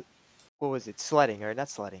go. What was it? Sledding or not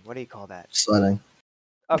sledding? What do you call that? Sledding.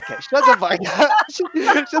 Okay, shut the fuck up.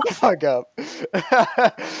 Shut the fuck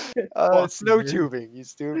up. Snow tubing, you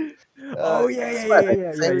stupid. Oh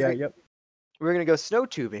yeah. Yep. We were gonna go snow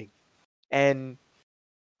tubing, and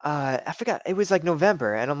I forgot it was like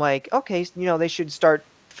November, and I'm like, okay, they should start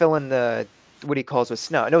filling the what he calls with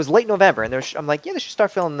snow. And it was late November, and I'm like, yeah, they should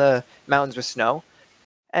start filling the mountains with snow.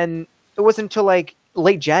 And it wasn't until like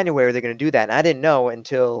late January they're gonna do that, and I didn't know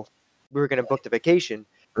until we were gonna book the vacation.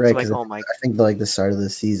 Right, so I'm like, oh my! I think like the start of the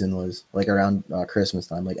season was like around Christmas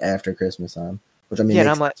time, like after Christmas time, which I mean Yeah, makes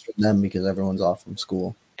and I'm like, sense for them because everyone's off from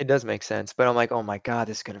school. it does make sense, but I'm like, oh my god,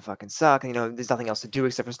 this is gonna fucking suck. And, there's nothing else to do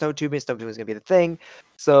except for snow tubing. Snow tubing is gonna be the thing,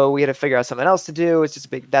 so we had to figure out something else to do. It's just a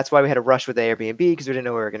big. That's why we had to rush with the Airbnb because we didn't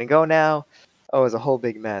know where we were gonna go now. Oh, it was a whole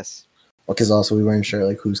big mess. Well, because also we weren't sure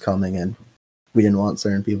like who's coming, and we didn't want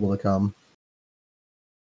certain people to come.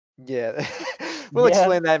 Yeah, we'll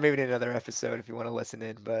explain that maybe in another episode if you want to listen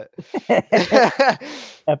in. But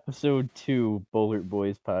episode 2, Boehlert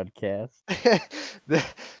Boys podcast. the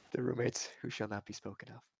roommates who shall not be spoken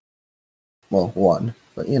of. Well, one,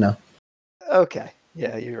 but Okay,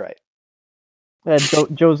 yeah, you're right.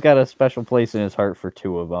 Joe's got a special place in his heart for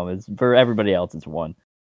 2 of them. It's for everybody else. It's 1.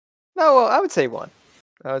 No, well, I would say 1.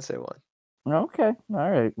 Okay,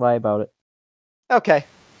 all right. Lie about it. Okay.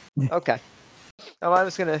 I'm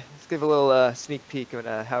just gonna give a little sneak peek on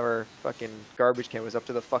how our fucking garbage can was up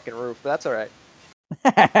to the fucking roof, but that's all right.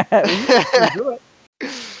 Do it.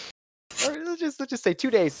 Or let's just say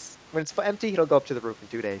 2 days. When it's empty, it'll go up to the roof in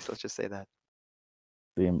 2 days. Let's just say that.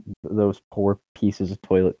 Those poor pieces of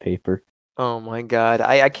toilet paper. Oh my god,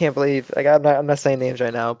 I can't believe. Like I'm not saying names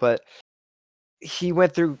right now, but he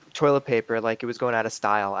went through toilet paper like it was going out of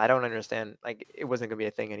style. I don't understand. Like it wasn't gonna be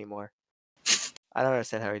a thing anymore. I don't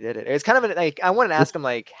understand how he did it. It's kind of like I wanted to ask him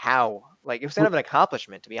like how. Like it was kind of an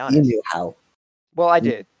accomplishment, to be honest. You knew how. Well, I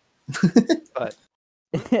did, but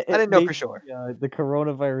I didn't know for sure. The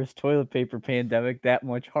coronavirus toilet paper pandemic that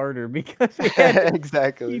much harder because we had to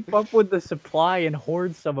exactly keep up with the supply and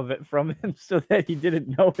hoard some of it from him so that he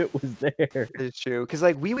didn't know it was there. It's true, because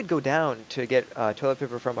like we would go down to get toilet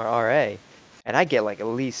paper from our RA, and I get like at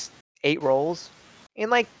least 8 rolls in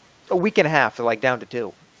like a week and a half, to like down to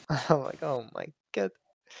 2. I'm like, oh my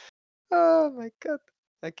god,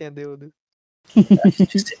 I can't deal with this. I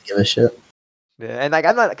just didn't give a shit. Yeah, and like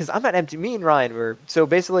I'm not empty. Me and Ryan were so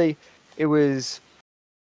basically it was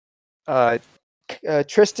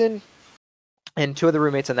Tristan and 2 other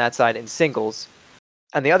roommates on that side in singles.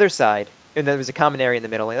 On the other side, and there was a common area in the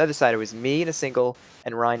middle. On the other side, it was me in a single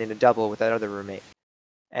and Ryan in a double with that other roommate.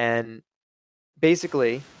 And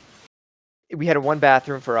basically, we had 1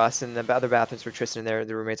 bathroom for us, and the other bathrooms for Tristan and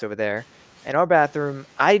the roommates over there. And our bathroom,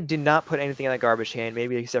 I did not put anything in the garbage can,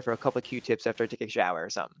 maybe except for a couple of Q-tips after I take a shower or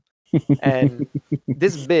something. And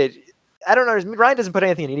this bit, I don't know. Ryan doesn't put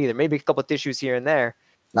anything in it either. Maybe a couple of tissues here and there.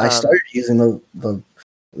 I started using the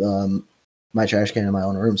my trash can in my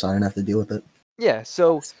own room, so I didn't have to deal with it. Yeah,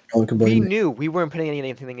 so we me. knew we weren't putting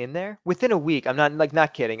anything in there. Within a week, I'm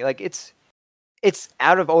not kidding. Like it's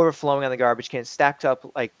out of overflowing on the garbage can, stacked up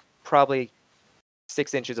like probably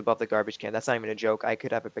 6 inches above the garbage can. That's not even a joke. I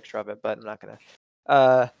could have a picture of it, but I'm not gonna.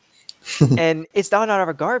 And it's not out of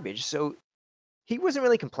our garbage, so he wasn't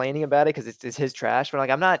really complaining about it because it's his trash. But like,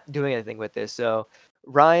 I'm not doing anything with this. So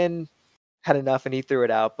Ryan had enough and he threw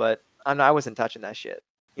it out, but I wasn't touching that shit.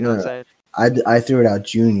 You know what I'm saying? I threw it out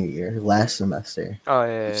junior year, last semester. Oh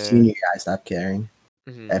yeah. Senior year, I stopped caring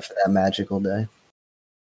after that magical day.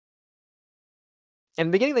 And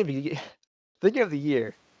the beginning of the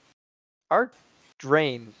year, our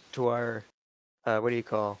drain to our what do you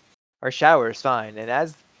call our shower is fine, and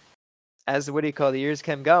as what do you call the years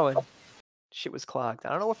kept going, shit was clogged. I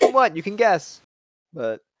don't know from what, you can guess,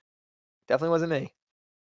 but definitely wasn't me.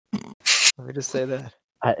 Let me just say that.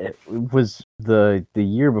 It was the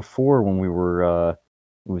year before when we were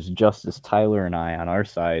it was Justice, Tyler, and I on our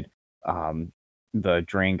side. The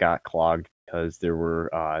drain got clogged because there were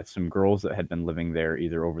some girls that had been living there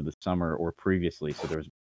either over the summer or previously, so there was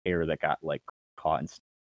hair that got like caught.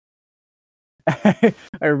 I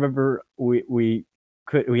remember we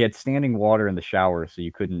had standing water in the shower, so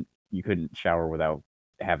you couldn't shower without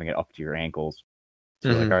having it up to your ankles. So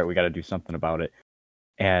we're like, all right, we got to do something about it.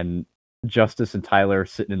 And Justice and Tyler are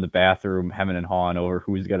sitting in the bathroom, hemming and hawing over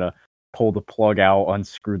who's gonna pull the plug out,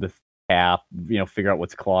 unscrew the tap, figure out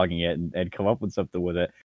what's clogging it, and come up with something with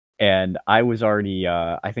it. And I was already,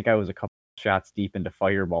 I think I was a couple shots deep into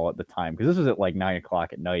Fireball at the time because this was at like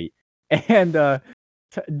 9:00 at night, and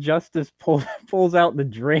Justice pulls out the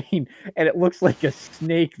drain, and it looks like a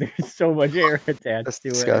snake. There's so much air attached That's to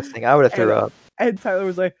disgusting. I would have threw up. And Tyler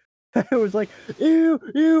was like, ew,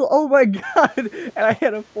 oh my god! And I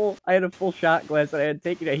had a full shot glass, and I had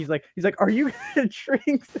taken it. He's like, are you gonna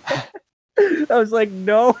drink that? I was like,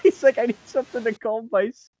 no. He's like, I need something to calm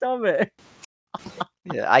my stomach.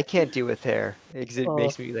 Yeah, I can't deal with hair. It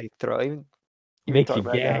makes me like throw. Even makes talk you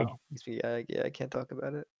about it gag. now. Makes me gag. Yeah, I can't talk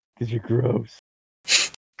about it. Because you're gross.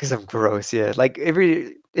 Because I'm gross. Yeah, like if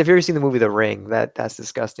you ever seen the movie The Ring, that's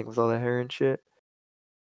disgusting with all that hair and shit.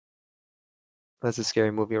 That's a scary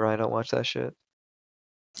movie, Ryan. Don't watch that shit.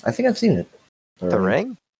 I think I've seen it. The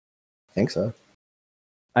Ring? I think so.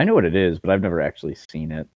 I know what it is, but I've never actually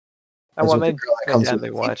seen it. I wanted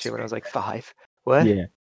to watch it when I was like 5. What? Yeah.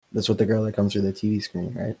 That's what the girl that comes through the TV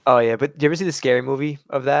screen, right? Oh yeah, but do you ever see the scary movie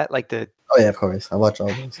of that? Like the. Oh yeah, of course. I watch all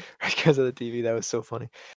those. Because of the TV, that was so funny.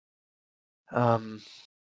 The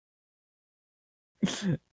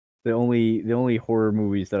only horror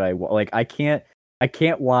movies that I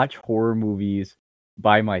can't watch horror movies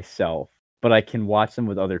by myself, but I can watch them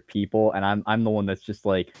with other people, and I'm the one that's just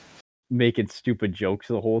like making stupid jokes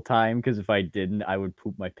the whole time, because if I didn't, I would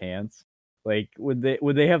poop my pants. Like would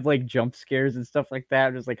they have like jump scares and stuff like that?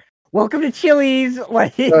 I'm just like, welcome to Chili's,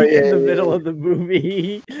 like in the middle of the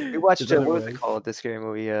movie. We watched what was it called? The scary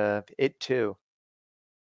movie, It 2.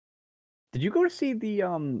 Did you go to see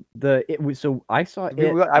so I saw it.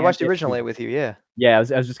 I watched the original It with you, yeah. Yeah, I was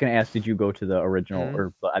just gonna ask, did you go to the original,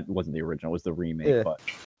 or it wasn't the original, it was the remake, but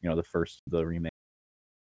the remake.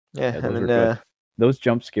 Yeah, those and were then good. Those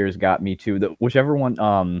jump scares got me too. Whichever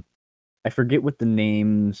one, I forget what the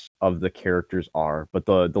names of the characters are, but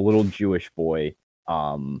the little Jewish boy,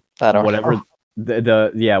 whatever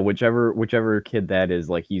whichever kid that is,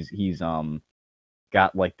 like he's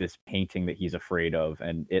got like this painting that he's afraid of,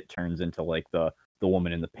 and it turns into like the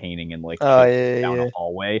woman in the painting and like down a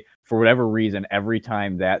hallway. For whatever reason, every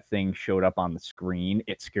time that thing showed up on the screen,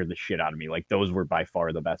 it scared the shit out of me. Like those were by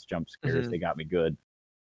far the best jump scares. They got me good.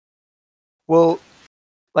 Well,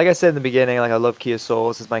 like I said in the beginning, like I love Kia Soul.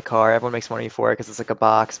 This is my car. Everyone makes money for it because it's like a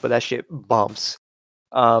box, but that shit bumps.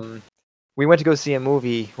 We went to go see a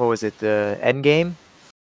movie. What was it? The Endgame.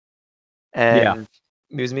 And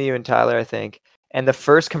it was me, you, and Tyler, I think. And the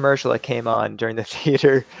first commercial that came on during the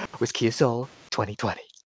theater was Kia Soul 2020.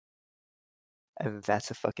 And that's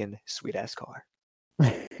a fucking sweet ass car.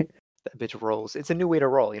 That bitch rolls. It's a new way to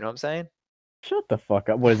roll, you know what I'm saying? Shut the fuck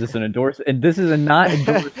up. What is this, an endorsement? And this is a not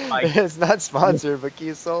endorsed by... It's not sponsored, but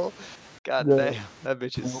Kia Soul. God damn, that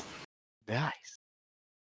bitch is nice.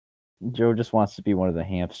 Joe just wants to be one of the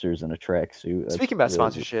hamsters in a tracksuit. Speaking about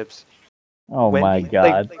sponsorships. Oh my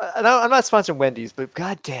god. I'm not sponsoring Wendy's, but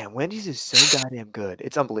goddamn, Wendy's is so goddamn good.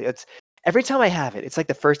 It's unbelievable. It's every time I have it, it's like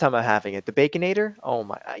the first time I'm having it. The Baconator, oh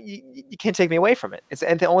my, you can't take me away from it. It's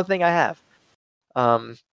the only thing I have.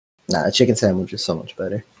 A chicken sandwich is so much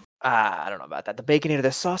better. I don't know about that. The Baconator,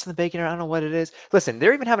 the sauce in the Baconator, I don't know what it is. Listen,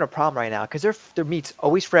 they're even having a problem right now because their meat's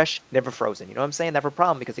always fresh, never frozen. You know what I'm saying? They have a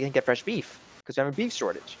problem because they can't get fresh beef because they're having a beef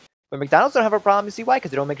shortage. But McDonald's don't have a problem. You see why?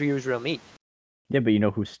 Because they don't make use real meat. Yeah, but you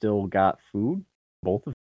know who still got food? Both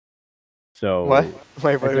of them. So what?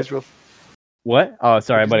 Wait, real... What? Oh,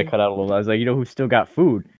 sorry, I might have cut out a little. I was like, you know who still got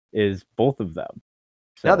food is both of them.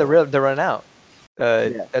 No, they're running out.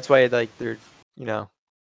 Yeah. That's why like they're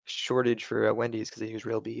shortage for Wendy's because they use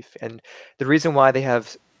real beef, and the reason why they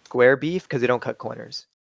have square beef because they don't cut corners.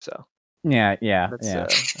 So yeah.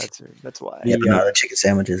 that's why. Yeah, but no, the chicken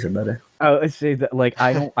sandwiches are better. I say that like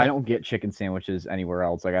I don't get chicken sandwiches anywhere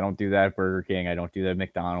else. Like I don't do that at Burger King. I don't do that at Oh,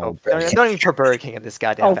 McDonald's. don't even put Burger King in this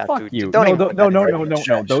goddamn fast fuck food. you! Don't No, even put no, that no, in no,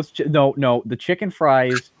 there. no, no. No, the chicken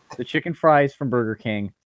fries from Burger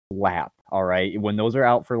King slap. All right, when those are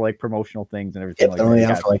out for like promotional things and everything Yeah, like they're that. only you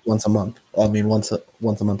out gotta- for like once a month. Well, I mean, once a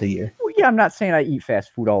month a year. Well, yeah, I'm not saying I eat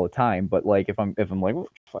fast food all the time, but like if I'm like well,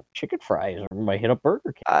 fuck, chicken fries, I might hit up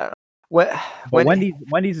Burger King. I don't know. What But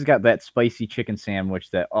Wendy's has got that spicy chicken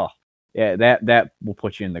sandwich that that will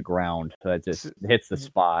put you in the ground. That just hits the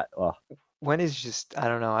spot. Oh. Wendy's just I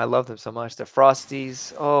don't know. I love them so much. The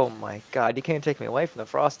Frosties. Oh my god, you can't take me away from the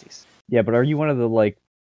Frosties. Yeah, but are you one of the like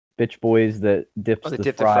bitch boys that dips Or the the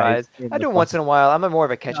dip the fries? fries. I do it once in a while. I'm more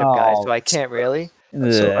of a ketchup guy, so I can't really.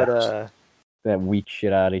 Ugh, that weak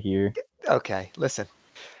shit out of here. Okay, listen.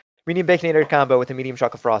 Medium baconator combo with a medium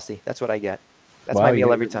chocolate frosty. That's what I get. That's Wow, my you meal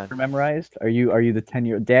got every your time. order memorized? Are you the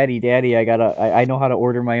 10-year daddy? I know how to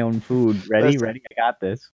order my own food. Ready? Listen, I got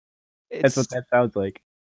this. That's what that sounds like.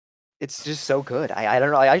 It's just so good. I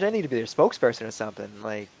don't know. I need to be their spokesperson or something.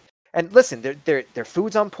 Like, and listen, their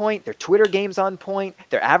food's on point. Their Twitter game's on point.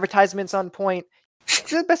 Their advertisements on point. It's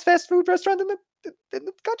the best fast food restaurant in the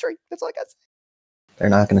country. That's all I got to say. They're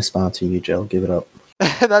not going to sponsor you, Joe. Give it up.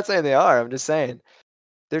 I'm not saying they are. I'm just saying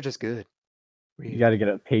they're just good. You got to get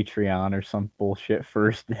a Patreon or some bullshit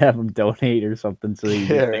first to have them donate or something so that you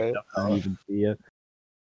get picked up and even see it.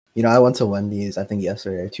 You know, I went to Wendy's, I think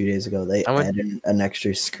yesterday or 2 days ago. They added an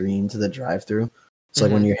extra screen to the drive-thru. So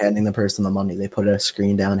like when you're handing the person the money, they put a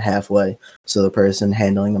screen down halfway, so the person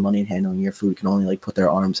handling the money and handling your food can only like put their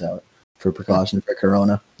arms out for precaution for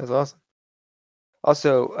Corona. That's awesome.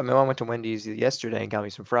 Also, my mom went to Wendy's yesterday and got me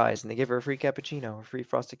some fries, and they gave her a free cappuccino, a free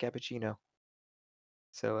frosted cappuccino.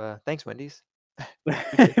 So thanks, Wendy's.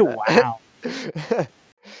 Wow.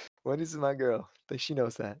 Wendy's is my girl. She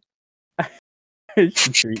knows that.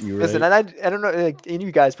 She treat you right. Listen, and I don't know, like, and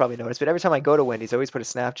you guys probably noticed, but every time I go to Wendy's, I always put a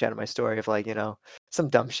Snapchat on my story of like, some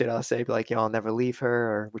dumb shit I'll say, like, I'll never leave her,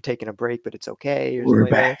 or we're taking a break, but it's okay, or We're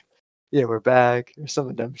something back. like that. Yeah, we're back, or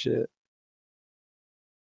some dumb shit.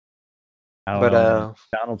 I don't know.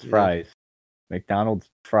 McDonald's fries. McDonald's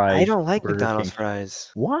fries. I don't like Burger McDonald's King.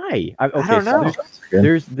 fries. Why? I don't know.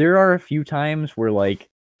 There are a few times where like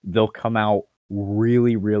they'll come out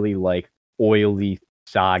really, really like oily,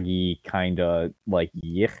 soggy, kind of like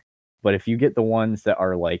yuck. But if you get the ones that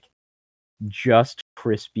are like just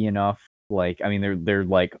crispy enough, like I mean they're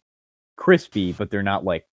like crispy, but they're not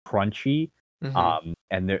like crunchy. Mhm.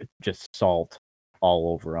 And they're just salt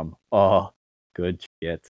all over them. Oh, good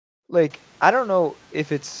shit. Like, I don't know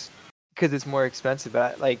if it's because it's more expensive,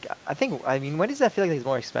 but I mean, when does that feel like it's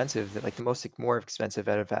more expensive? Like the most more expensive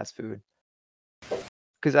out of fast food?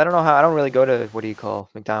 Because I don't know I don't really go to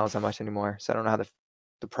McDonald's that much anymore, so I don't know how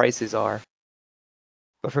the prices are.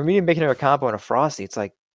 But for me, making a combo and a frosty, it's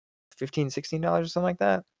like $15, $16 or something like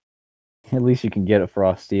that. At least you can get a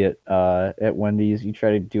frosty at Wendy's. You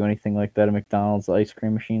try to do anything like that at McDonald's, the ice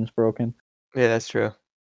cream machine's broken. Yeah, that's true.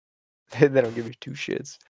 They don't give you two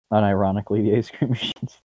shits. Unironically, the ice cream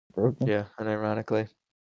machine's broken. Yeah, unironically.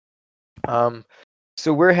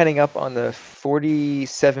 So we're heading up on the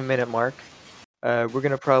 47-minute mark. We're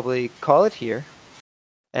gonna probably call it here,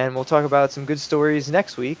 and we'll talk about some good stories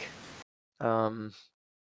next week.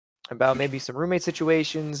 About maybe some roommate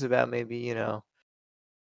situations, about maybe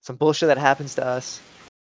some bullshit that happens to us.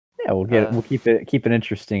 Yeah, we'll keep it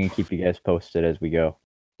interesting and keep you guys posted as we go.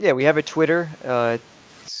 Yeah, we have a Twitter,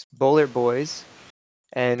 it's Boehlert Boys,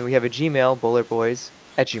 and we have a Gmail,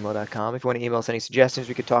 boehlertboys@gmail.com. If you want to email us any suggestions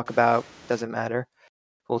we could talk about, doesn't matter.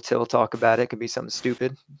 We'll talk about it. It could be something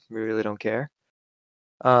stupid. We really don't care.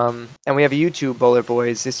 And we have a YouTube, Boehlert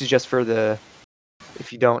Boys. This is just for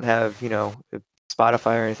if you don't have,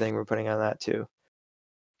 Spotify or anything, we're putting on that too.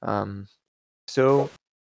 So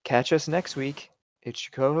catch us next week. It's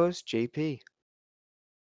your co-host, JP.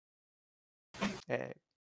 Hey,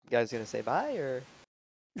 you guys gonna say bye or?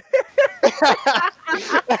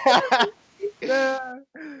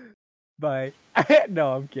 Bye.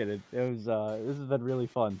 No, I'm kidding. It was this has been really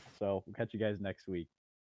fun. So we'll catch you guys next week.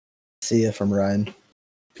 See ya from Ryan.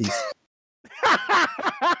 Peace. All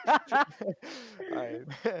right.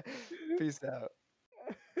 Peace out.